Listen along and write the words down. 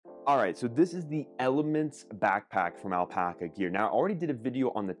Alright, so this is the Elements Backpack from Alpaka Gear. Now, I already did a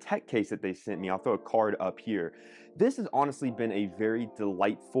video on the tech case that they sent me. I'll throw a card up here. This has honestly been a very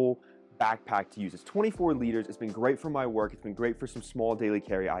delightful backpack to use. It's 24 liters. It's been great for my work. It's been great for some small daily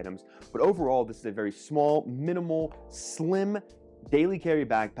carry items. But overall, this is a very small, minimal, slim daily carry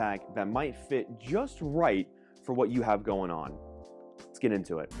backpack that might fit just right for what you have going on. Let's get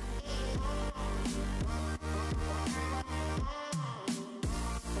into it.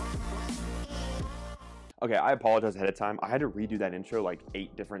 Okay, I apologize ahead of time. I had to redo that intro like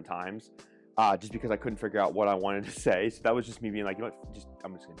 8 different times just because I couldn't figure out what I wanted to say. So that was just me being like, you know what,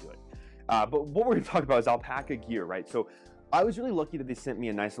 I'm just gonna do it. But what we're gonna talk about is Alpaka Gear, right? So I was really lucky that they sent me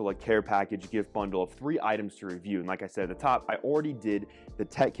a nice little like care package gift bundle of 3 items to review. And like I said at the top, I already did the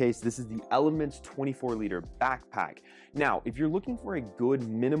tech case. This is the Elements 24-liter backpack. Now, if you're looking for a good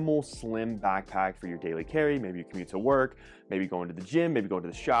minimal slim backpack for your daily carry, maybe you commute to work, maybe going to the gym, maybe going to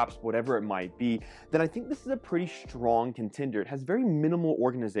the shops, whatever it might be, then I think this is a pretty strong contender. It has very minimal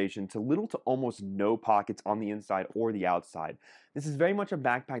organization to little to almost no pockets on the inside or the outside. This is very much a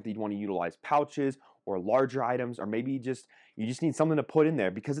backpack that you'd want to utilize pouches or larger items, or maybe you just need something to put in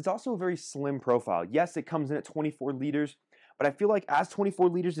there because it's also a very slim profile. Yes, it comes in at 24 liters, but I feel like as 24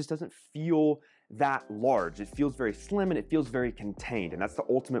 liters, this doesn't feel that large. It feels very slim and it feels very contained, and that's the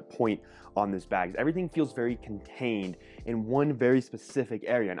ultimate point on this bag. Everything feels very contained in one very specific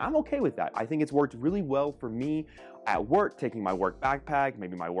area, and I'm okay with that. I think it's worked really well for me at work, taking my work backpack,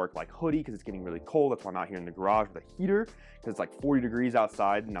 maybe my work like hoodie because it's getting really cold. That's why I'm out here in the garage with a heater because it's like 40 degrees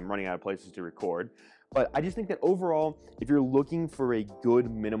outside and I'm running out of places to record. But I just think that overall, if you're looking for a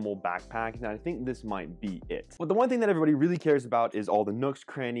good minimal backpack, then I think this might be it. But the one thing that everybody really cares about is all the nooks,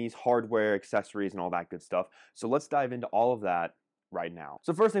 crannies, hardware, accessories, and all that good stuff. So let's dive into all of that right now.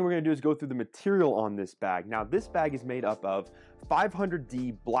 So first thing we're gonna do is go through the material on this bag. Now this bag is made up of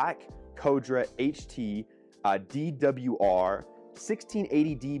 500D black Codra HT DWR,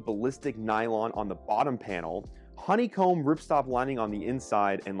 1680D ballistic nylon on the bottom panel, honeycomb ripstop lining on the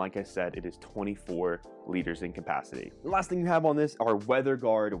inside, and like I said, it is 24 liters in capacity. The last thing you have on this are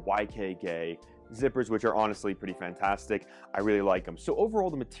WeatherGuard YK zippers, which are honestly pretty fantastic. I really like them. So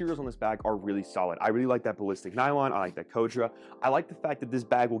overall, the materials on this bag are really solid. I really like that ballistic nylon. I like that Codra. I like the fact that this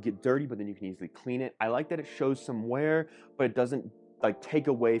bag will get dirty, but then you can easily clean it. I like that it shows some wear, but it doesn't like take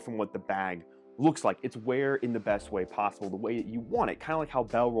away from what the bag looks like. It's wear in the best way possible, the way that you want it. Kind of like how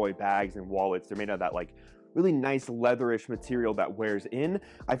Bellroy bags and wallets, they're made out of that like really nice leatherish material that wears in.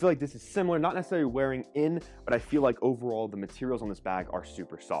 I feel like this is similar, not necessarily wearing in, but I feel like overall the materials on this bag are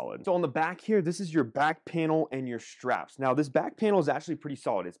super solid. So on the back here, this is your back panel and your straps. Now this back panel is actually pretty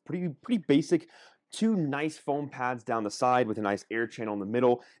solid. It's pretty basic. 2 nice foam pads down the side with a nice air channel in the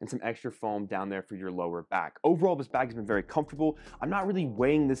middle and some extra foam down there for your lower back. Overall, this bag has been very comfortable. I'm not really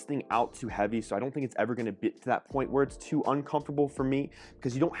weighing this thing out too heavy, so I don't think it's ever gonna get to that point where it's too uncomfortable for me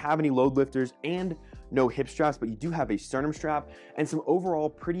because you don't have any load lifters and no hip straps, but you do have a sternum strap and some overall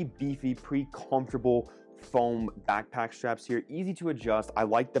pretty beefy, pretty comfortable foam backpack straps here. Easy to adjust. I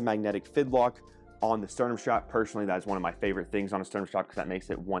like the magnetic fidlock on the sternum strap. Personally, that is one of my favorite things on a sternum strap because that makes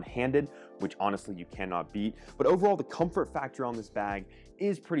it one-handed, which honestly you cannot beat. But overall, the comfort factor on this bag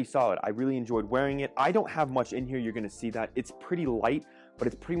is pretty solid. I really enjoyed wearing it. I don't have much in here. You're gonna see that. It's pretty light, but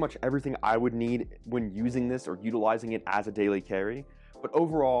it's pretty much everything I would need when using this or utilizing it as a daily carry. But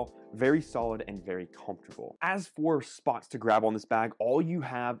overall, very solid and very comfortable. As for spots to grab on this bag, all you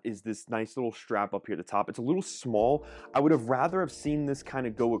have is this nice little strap up here at the top. It's a little small. I would have rather have seen this kind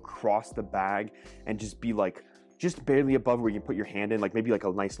of go across the bag and just be like, just barely above where you can put your hand in, like maybe like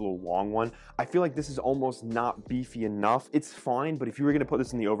a nice little long one. I feel like this is almost not beefy enough. It's fine, but if you were gonna put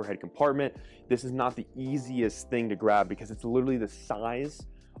this in the overhead compartment, this is not the easiest thing to grab because it's literally the size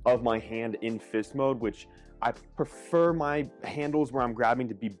of my hand in fist mode, which I prefer my handles where I'm grabbing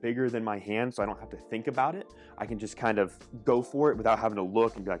to be bigger than my hand so I don't have to think about it. I can just kind of go for it without having to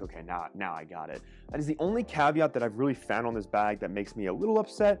look and be like, okay, now I got it. That is the only caveat that I've really found on this bag that makes me a little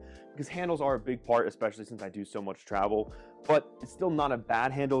upset because handles are a big part, especially since I do so much travel, but it's still not a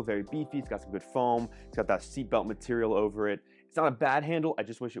bad handle, very beefy. It's got some good foam. It's got that seatbelt material over it. It's not a bad handle, I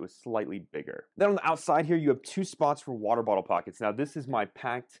just wish it was slightly bigger. Then on the outside here, you have 2 spots for water bottle pockets. Now this is my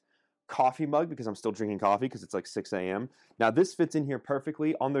packed coffee mug because I'm still drinking coffee because it's like 6 a.m. Now this fits in here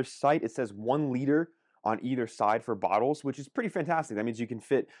perfectly. On their site, it says 1 liter on either side for bottles, which is pretty fantastic. That means you can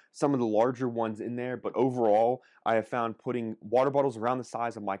fit some of the larger ones in there, but overall, I have found putting water bottles around the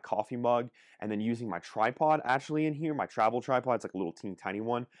size of my coffee mug and then using my tripod actually in here, my travel tripod, it's like a little teeny tiny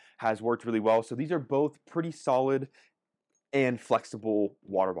one, has worked really well. So these are both pretty solid and flexible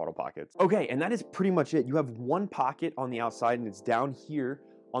water bottle pockets. Okay, and that is pretty much it. You have 1 pocket on the outside and it's down here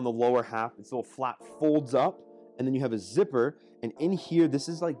on the lower half. This little flap folds up, and then you have a zipper. And in here, this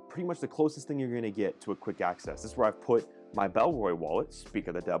is like pretty much the closest thing you're gonna get to a quick access. This is where I've put my Bellroy wallet, speak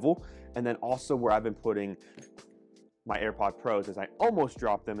of the devil, and then also where I've been putting my AirPod Pros, as I almost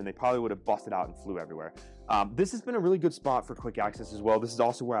dropped them and they probably would have busted out and flew everywhere. This has been a really good spot for quick access as well. This is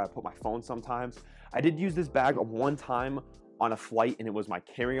also where I put my phone sometimes. I did use this bag one time on a flight, and it was my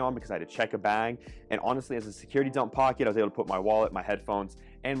carry-on because I had to check a bag. And honestly, as a security dump pocket, I was able to put my wallet, my headphones,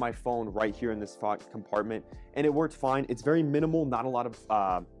 and my phone right here in this compartment, and it worked fine. It's very minimal, not a lot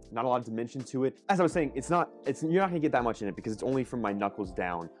of dimension to it. As I was saying, you're not gonna get that much in it because it's only from my knuckles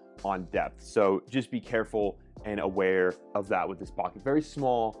down on depth. So just be careful and aware of that with this pocket. Very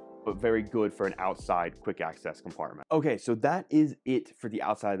small, but very good for an outside quick access compartment. Okay, so that is it for the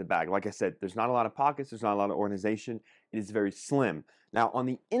outside of the bag. Like I said, there's not a lot of pockets, there's not a lot of organization. It is very slim. Now on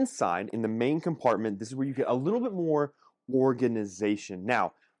the inside, in the main compartment, this is where you get a little bit more organization.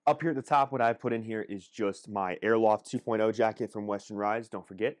 Now, up here at the top, what I've put in here is just my Airloft 2.0 jacket from Western Rise. Don't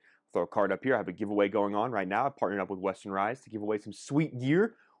forget, throw a card up here. I have a giveaway going on right now. I've partnered up with Western Rise to give away some sweet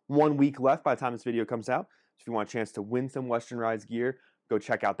gear. 1 week left by the time this video comes out. So if you want a chance to win some Western Rise gear, go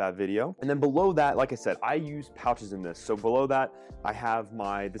check out that video. And then below that, like I said, I use pouches in this. So below that, I have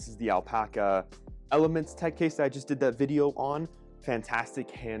this is the Alpaka Elements tech case that I just did that video on. Fantastic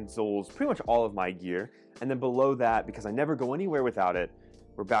handles, pretty much all of my gear. And then below that, because I never go anywhere without it,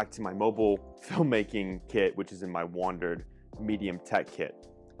 we're back to my mobile filmmaking kit, which is in my Wandered medium tech kit.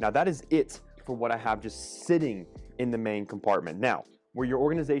 Now that is it for what I have just sitting in the main compartment. Now, where your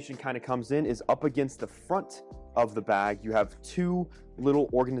organization kind of comes in is up against the front of the bag. You have two little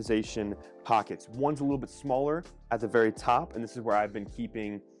organization pockets. One's a little bit smaller at the very top, and this is where I've been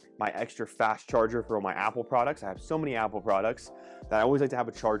keeping my extra fast charger for all my Apple products. I have so many Apple products that I always like to have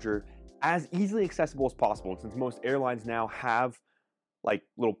a charger as easily accessible as possible. And since most airlines now have like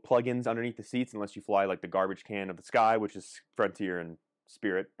little plugins underneath the seats, unless you fly like the garbage can of the sky, which is Frontier and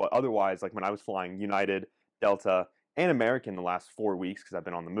Spirit, but otherwise, like when I was flying United, Delta, and American the last 4 weeks, because I've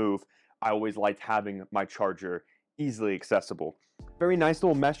been on the move, I always liked having my charger easily accessible. Very nice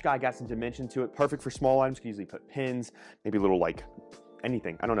little mesh guy, got some dimension to it, perfect for small items. You can easily put pins, maybe a little like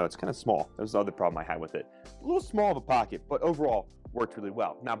anything. I don't know, it's kind of small. That was the other problem I had with it. A little small of a pocket, but overall worked really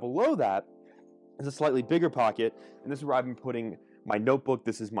well. Now below that is a slightly bigger pocket, and this is where I've been putting my notebook.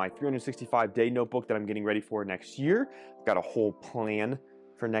 This is my 365-day notebook that I'm getting ready for next year. I've got a whole plan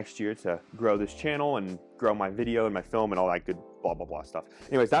for next year to grow this channel and grow my video and my film and all that good blah, blah, blah stuff.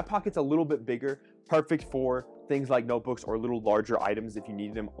 Anyways, that pocket's a little bit bigger, perfect for things like notebooks or little larger items if you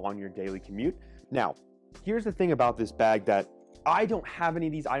need them on your daily commute. Now, here's the thing about this bag, that I don't have any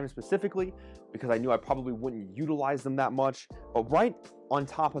of these items specifically because I knew I probably wouldn't utilize them that much, but right on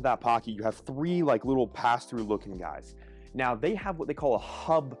top of that pocket, you have three like little pass-through looking guys. Now they have what they call a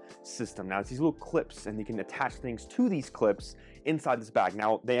hub system. Now it's these little clips, and you can attach things to these clips inside this bag.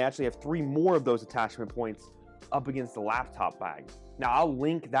 Now they actually have 3 more of those attachment points up against the laptop bag. Now I'll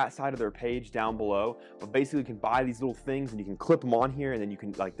link that side of their page down below, but basically you can buy these little things and you can clip them on here, and then you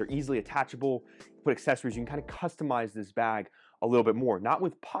can, like, they're easily attachable, put accessories. You can kind of customize this bag a little bit more, not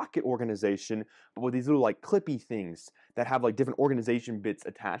with pocket organization, but with these little like clippy things that have like different organization bits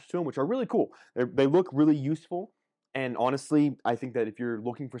attached to them, which are really cool. They look really useful. And honestly, I think that if you're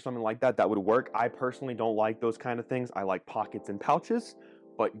looking for something like that, that would work. I personally don't like those kind of things. I like pockets and pouches,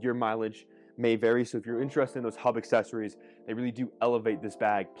 but your mileage may vary. So if you're interested in those hub accessories, they really do elevate this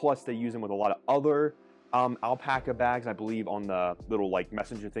bag. Plus they use them with a lot of other Alpaka bags. I believe on the little like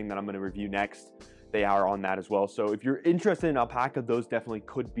messenger thing that I'm going to review next, they are on that as well. So if you're interested in Alpaka, those definitely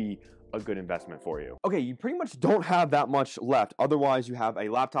could be a good investment for you. Okay, you pretty much don't have that much left. Otherwise, you have a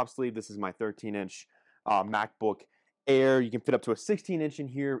laptop sleeve. This is my 13-inch MacBook Air. You can fit up to a 16-inch in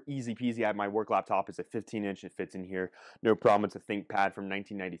here, easy peasy. I have my work laptop. It's a 15-inch. It fits in here, no problem. It's a ThinkPad from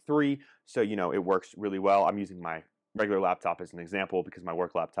 1993, so you know it works really well. I'm using my regular laptop as an example because my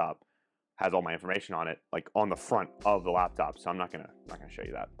work laptop has all my information on it, like on the front of the laptop. So I'm not gonna show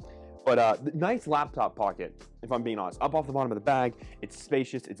you that. But nice laptop pocket, if I'm being honest. Up off the bottom of the bag, it's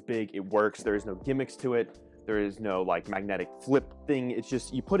spacious, it's big, it works. There is no gimmicks to it. There is no like magnetic flip thing. It's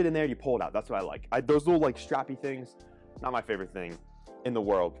just, you put it in there, you pull it out. That's what I like. Those little like strappy things, not my favorite thing in the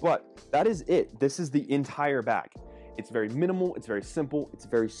world. But that is it. This is the entire bag. It's very minimal, it's very simple, it's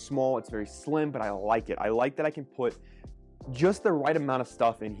very small, it's very slim, but I like it. I like that I can put just the right amount of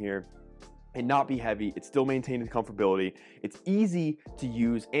stuff in here and not be heavy. It's still maintaining comfortability. It's easy to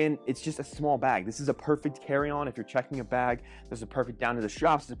use, and it's just a small bag. This is a perfect carry-on if you're checking a bag. This is perfect down to the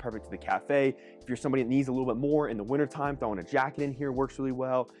shops. This is perfect to the cafe. If you're somebody that needs a little bit more in the wintertime, throwing a jacket in here works really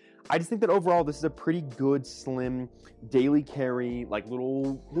well. I just think that overall this is a pretty good, slim, daily carry, like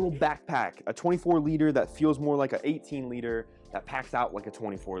little backpack. A 24 liter that feels more like an 18 liter that packs out like a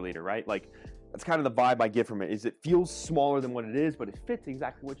 24 liter, right? Like that's kind of the vibe I get from it. Is it feels smaller than what it is, but it fits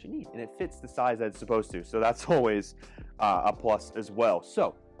exactly what you need, and it fits the size that it's supposed to. So that's always a plus as well.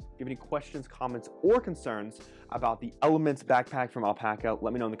 So if you have any questions, comments, or concerns about the Elements Backpack from Alpaka,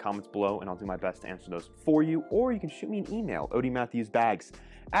 let me know in the comments below, and I'll do my best to answer those for you. Or you can shoot me an email,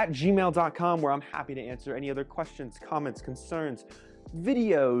 odiematthewsbags@gmail.com, where I'm happy to answer any other questions, comments, concerns,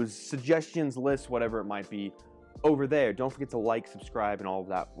 videos, suggestions, lists, whatever it might be over there. Don't forget to like, subscribe, and all of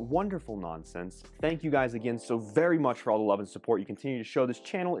that wonderful nonsense. Thank you guys again so very much for all the love and support you continue to show this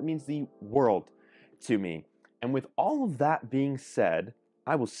channel. It means the world to me. And with all of that being said,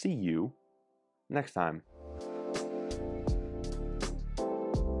 I will see you next time.